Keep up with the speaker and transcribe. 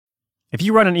If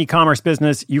you run an e-commerce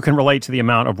business, you can relate to the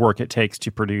amount of work it takes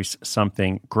to produce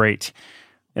something great.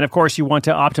 And of course, you want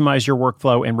to optimize your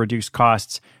workflow and reduce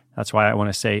costs. That's why I want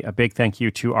to say a big thank you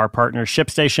to our partner,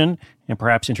 ShipStation, and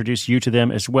perhaps introduce you to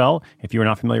them as well. If you are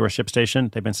not familiar with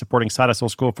ShipStation, they've been supporting Side Hustle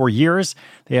School for years.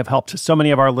 They have helped so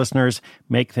many of our listeners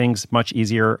make things much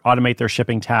easier, automate their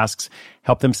shipping tasks,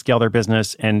 help them scale their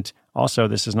business, and also,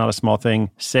 this is not a small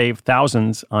thing, save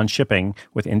thousands on shipping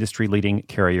with industry-leading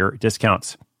carrier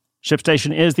discounts.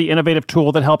 ShipStation is the innovative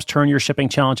tool that helps turn your shipping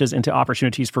challenges into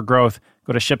opportunities for growth.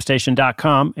 Go to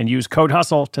ShipStation.com and use code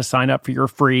HUSTLE to sign up for your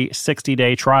free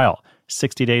 60-day trial.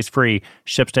 60 days free.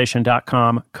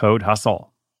 ShipStation.com, code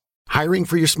HUSTLE. Hiring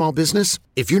for your small business?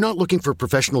 If you're not looking for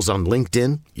professionals on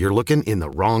LinkedIn, you're looking in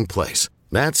the wrong place.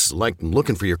 That's like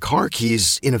looking for your car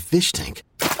keys in a fish tank.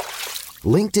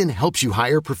 LinkedIn helps you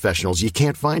hire professionals you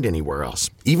can't find anywhere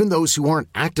else, even those who aren't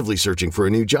actively searching for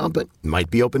a new job but might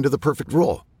be open to the perfect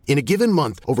role. In a given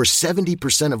month, over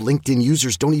 70% of LinkedIn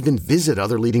users don't even visit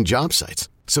other leading job sites.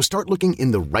 So start looking in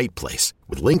the right place.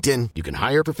 With LinkedIn, you can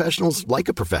hire professionals like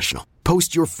a professional.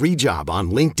 Post your free job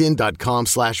on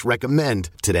linkedin.com/recommend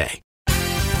today.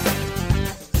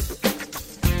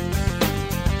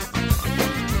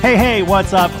 Hey,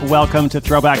 what's up? Welcome to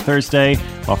Throwback Thursday.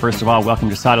 Well, first of all, welcome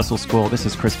to Side Hustle School. This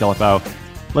is Chris Guillebeau.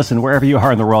 Listen, wherever you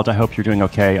are in the world, I hope you're doing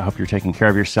okay. I hope you're taking care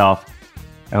of yourself.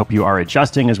 I hope you are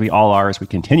adjusting, as we all are, as we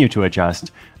continue to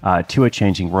adjust to a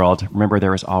changing world. Remember,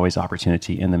 there is always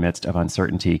opportunity in the midst of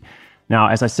uncertainty. Now,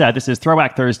 as I said, this is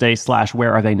Throwback Thursday /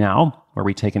 Where Are They Now?, where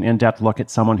we take an in-depth look at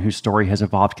someone whose story has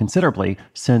evolved considerably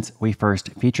since we first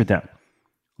featured them.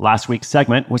 Last week's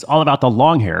segment was all about the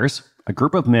Longhairs, a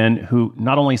group of men who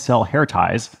not only sell hair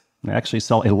ties, they actually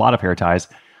sell a lot of hair ties,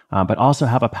 but also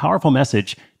have a powerful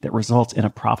message that results in a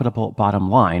profitable bottom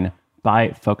line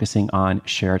by focusing on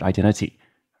shared identity.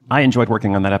 I enjoyed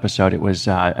working on that episode. It was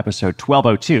episode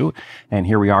 1202, and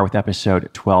here we are with episode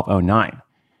 1209.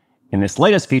 In this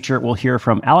latest feature, we'll hear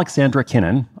from Alexandra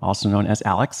Kinnan, also known as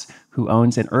Alex, who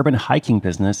owns an urban hiking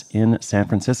business in San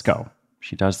Francisco.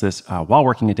 She does this while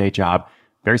working a day job,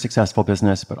 very successful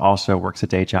business, but also works a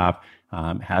day job,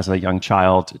 has a young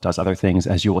child, does other things,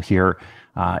 as you will hear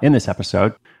in this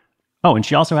episode. Oh, and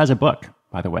she also has a book,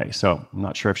 by the way, so I'm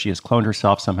not sure if she has cloned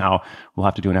herself somehow. We'll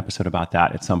have to do an episode about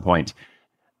that at some point.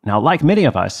 Now, like many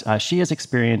of us, she has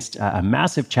experienced a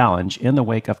massive challenge in the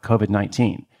wake of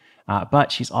COVID-19,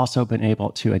 but she's also been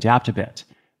able to adapt a bit.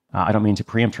 I don't mean to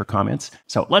preempt her comments,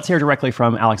 so let's hear directly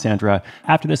from Alexandra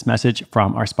after this message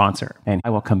from our sponsor, and I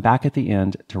will come back at the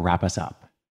end to wrap us up.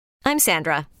 I'm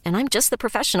Sandra, and I'm just the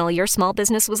professional your small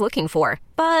business was looking for.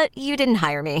 But you didn't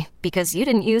hire me because you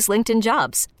didn't use LinkedIn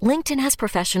Jobs. LinkedIn has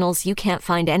professionals you can't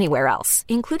find anywhere else,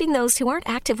 including those who aren't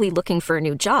actively looking for a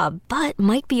new job, but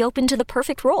might be open to the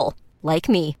perfect role, like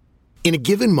me. In a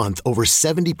given month, over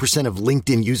 70% of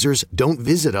LinkedIn users don't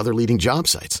visit other leading job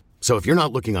sites. So if you're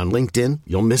not looking on LinkedIn,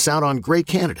 you'll miss out on great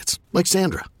candidates like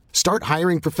Sandra. Start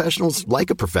hiring professionals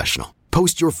like a professional.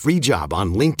 Post your free job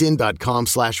on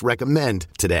linkedin.com/recommend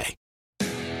today.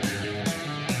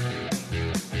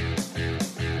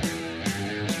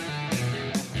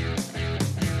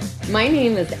 My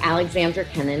name is Alexandra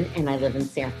Kinnan, and I live in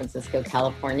San Francisco,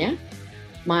 California.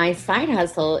 My side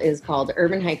hustle is called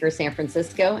Urban Hiker San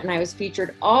Francisco, and I was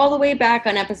featured all the way back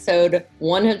on episode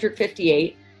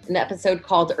 158, an episode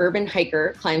called Urban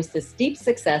Hiker Climbs to Steep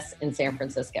Success in San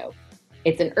Francisco.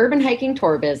 It's an urban hiking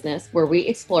tour business where we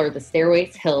explore the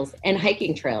stairways, hills, and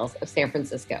hiking trails of San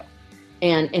Francisco.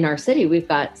 And in our city, we've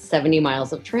got 70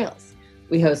 miles of trails.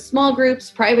 We host small groups,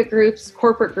 private groups,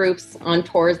 corporate groups on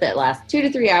tours that last 2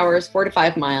 to 3 hours, 4 to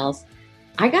 5 miles.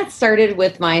 I got started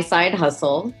with my side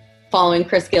hustle following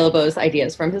Chris Guillebeau's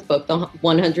ideas from his book, The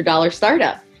 $100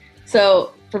 Startup. So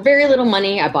for very little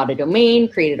money, I bought a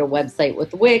domain, created a website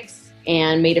with Wix,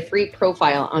 and made a free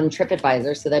profile on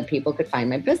TripAdvisor so that people could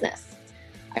find my business.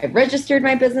 I registered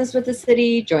my business with the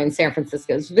city, joined San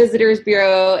Francisco's Visitors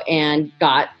Bureau, and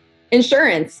got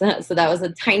insurance. So that was a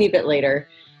tiny bit later.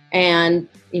 And,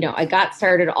 I got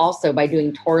started also by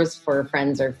doing tours for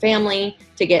friends or family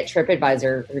to get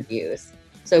TripAdvisor reviews.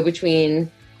 So between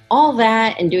all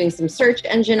that and doing some search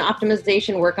engine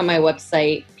optimization work on my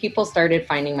website, people started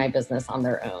finding my business on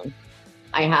their own.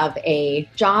 I have a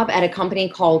job at a company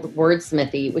called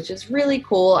Wordsmithy, which is really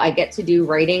cool. I get to do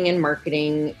writing and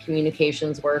marketing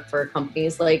communications work for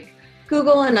companies like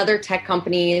Google and other tech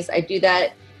companies. I do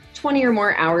that 20 or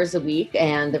more hours a week,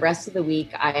 and the rest of the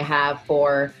week I have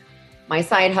for my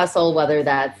side hustle, whether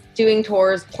that's doing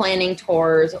tours, planning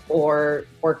tours, or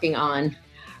working on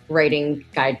writing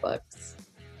guidebooks.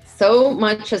 so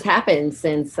much has happened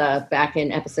since back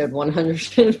in episode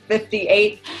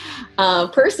 158.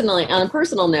 Personally, on a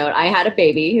personal note, I had a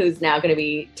baby who's now going to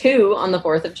be 2 on the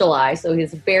 4th of July. So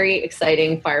his very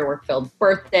exciting firework-filled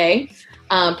birthday.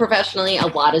 Professionally, a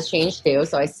lot has changed too.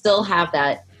 So I still have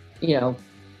that,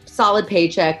 solid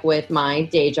paycheck with my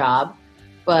day job.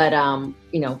 But,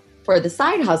 for the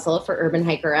side hustle for Urban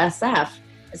Hiker SF,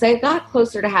 as I got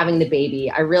closer to having the baby,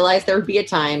 I realized there would be a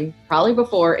time, probably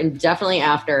before and definitely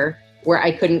after, where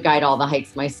I couldn't guide all the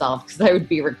hikes myself because I would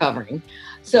be recovering.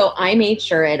 So I made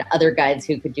sure I had other guides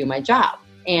who could do my job.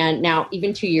 And now,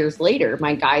 even 2 years later,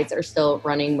 my guides are still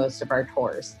running most of our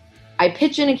tours. I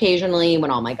pitch in occasionally when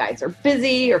all my guides are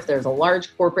busy or if there's a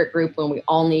large corporate group when we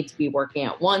all need to be working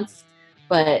at once.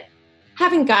 But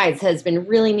having guides has been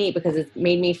really neat because it's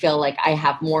made me feel like I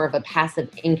have more of a passive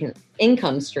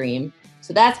income stream.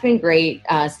 So that's been great.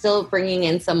 Still bringing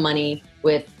in some money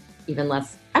with even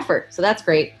less effort. So that's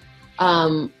great.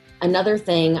 Another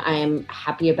thing I'm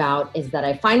happy about is that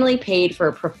I finally paid for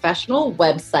a professional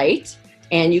website,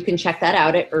 and you can check that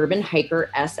out at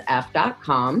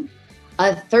urbanhikersf.com.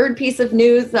 A third piece of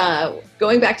news,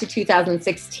 going back to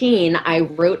 2016, I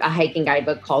wrote a hiking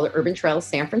guidebook called Urban Trails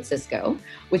San Francisco,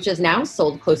 which has now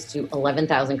sold close to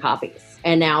 11,000 copies.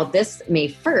 And now this May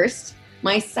 1st,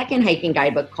 my second hiking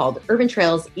guidebook called Urban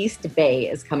Trails East Bay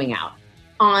is coming out.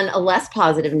 On a less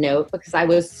positive note, because I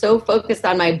was so focused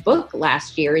on my book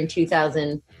last year in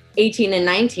 2018 and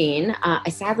 19, I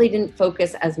sadly didn't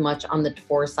focus as much on the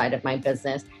tour side of my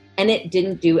business, and it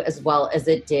didn't do as well as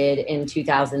it did in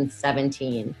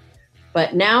 2017.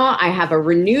 But now I have a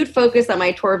renewed focus on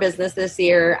my tour business this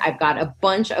year. I've got a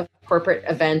bunch of corporate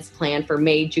events planned for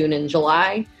May, June, and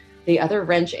July. The other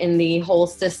wrench in the whole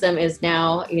system is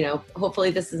now,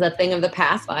 hopefully this is a thing of the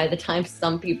past by the time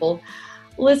some people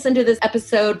listen to this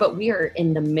episode, but we are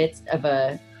in the midst of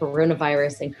a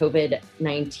coronavirus and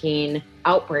COVID-19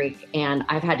 outbreak, and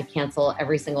I've had to cancel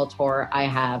every single tour I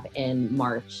have in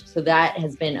March. So that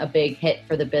has been a big hit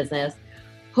for the business,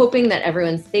 hoping that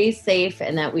everyone stays safe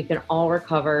and that we can all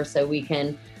recover so we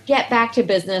can get back to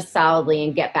business solidly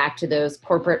and get back to those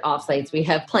corporate offsites we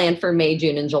have planned for May,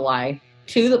 June, and July.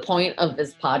 To the point of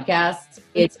this podcast,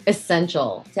 it's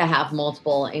essential to have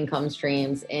multiple income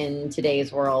streams in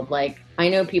today's world. Like, I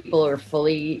know people are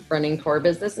fully running tour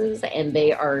businesses and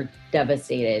they are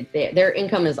devastated. Their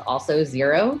income is also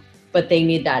zero, but they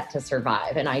need that to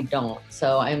survive, and I don't.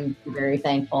 So I'm very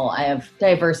thankful I have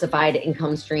diversified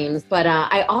income streams, but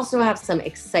I also have some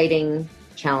exciting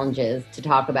challenges to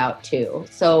talk about too.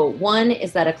 So one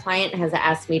is that a client has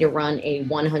asked me to run a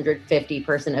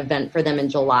 150-person event for them in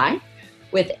July,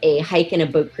 with a hike and a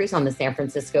boat cruise on the San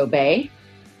Francisco Bay.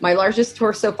 My largest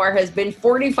tour so far has been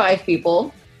 45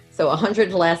 people, so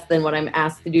 100 less than what I'm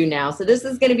asked to do now. So this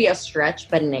is going to be a stretch,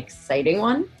 but an exciting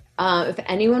one. If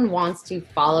anyone wants to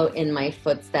follow in my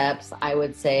footsteps, I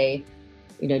would say,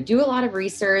 do a lot of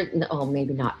research. Oh,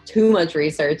 maybe not too much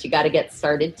research. You got to get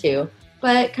started too,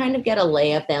 but kind of get a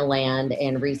lay of the land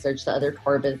and research the other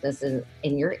tour businesses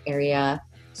in your area.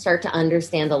 Start to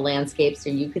understand the landscape so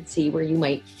you could see where you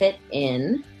might fit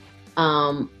in.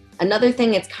 Another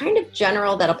thing, it's kind of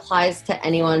general that applies to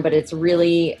anyone, but it's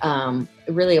really, it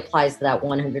really applies to that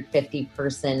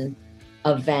 150-person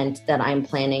event that I'm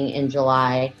planning in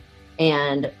July.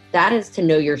 And that is to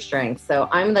know your strengths. So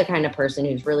I'm the kind of person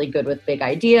who's really good with big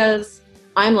ideas.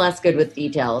 I'm less good with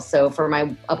details. So for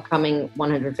my upcoming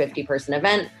 150-person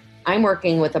event, I'm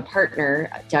working with a partner,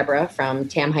 Deborah from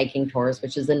Tam Hiking Tours,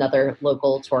 which is another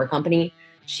local tour company.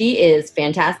 She is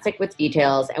fantastic with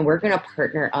details, and we're going to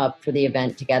partner up for the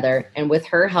event together. And with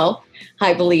her help,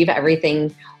 I believe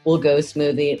everything will go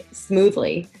smoothly.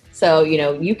 So,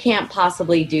 you can't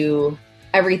possibly do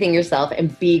everything yourself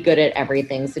and be good at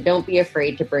everything. So don't be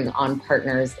afraid to bring on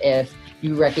partners if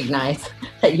you recognize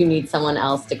that you need someone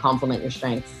else to complement your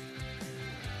strengths.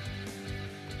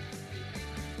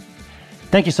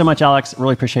 Thank you so much, Alex.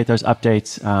 Really appreciate those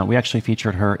updates. We actually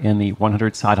featured her in the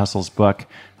 100 Side Hustles book.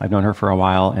 I've known her for a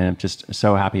while, and I'm just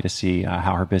so happy to see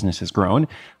how her business has grown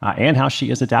and how she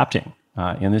is adapting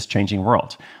in this changing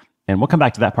world. And we'll come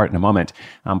back to that part in a moment.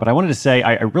 But I wanted to say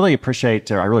I really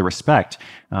appreciate, or I really respect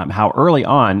how early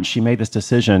on she made this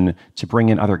decision to bring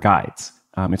in other guides.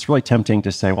 It's really tempting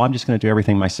to say, well, I'm just going to do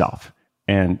everything myself.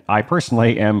 And I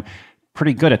personally am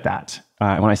pretty good at that.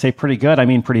 When I say pretty good, I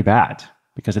mean pretty bad.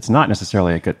 Because it's not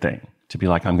necessarily a good thing to be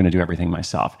like, I'm going to do everything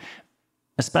myself,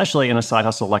 especially in a side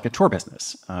hustle like a tour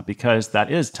business, because that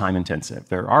is time intensive.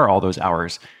 There are all those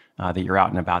hours that you're out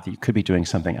and about that you could be doing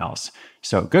something else.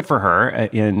 So good for her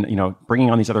in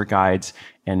bringing on these other guides.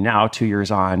 And now 2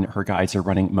 years on, her guides are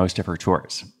running most of her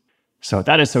tours. So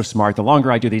that is so smart. The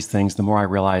longer I do these things, the more I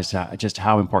realize just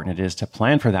how important it is to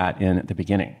plan for that in the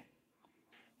beginning.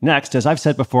 Next, as I've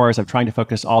said before, as I'm trying to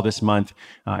focus all this month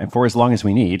and for as long as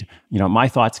we need, my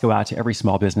thoughts go out to every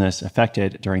small business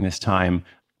affected during this time.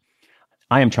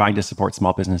 I am trying to support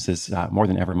small businesses more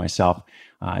than ever myself.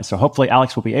 So hopefully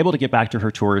Alex will be able to get back to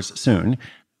her tours soon.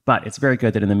 But it's very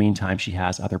good that in the meantime, she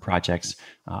has other projects,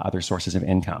 other sources of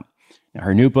income. Now,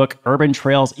 her new book, Urban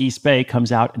Trails East Bay,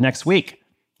 comes out next week.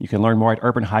 You can learn more at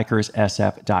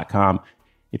urbanhikersSF.com.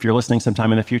 If you're listening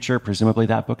sometime in the future, presumably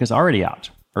that book is already out.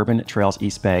 Urban Trails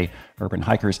East Bay,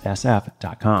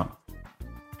 urbanhikersSF.com.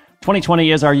 2020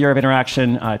 is our year of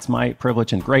interaction. It's my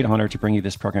privilege and great honor to bring you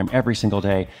this program every single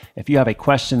day. If you have a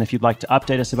question, if you'd like to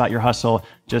update us about your hustle,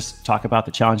 just talk about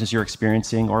the challenges you're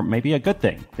experiencing or maybe a good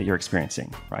thing that you're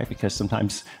experiencing, right? Because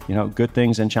sometimes, good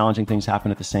things and challenging things happen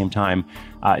at the same time.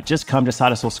 Just come to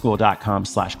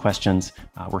sidehustleschool.com/questions.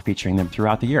 We're featuring them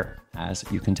throughout the year, as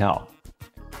you can tell.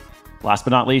 Last but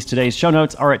not least, today's show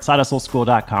notes are at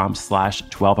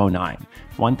sidehustleschool.com/1209,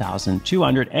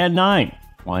 1209.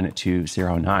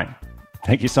 1209.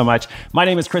 Thank you so much. My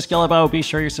name is Chris Guillebeau. Be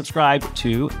sure you're subscribed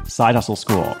to Side Hustle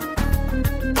School.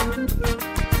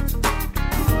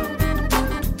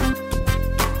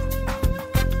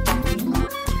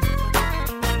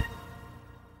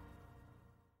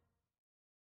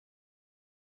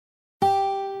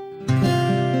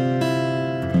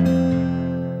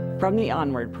 From the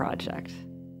Onward Project.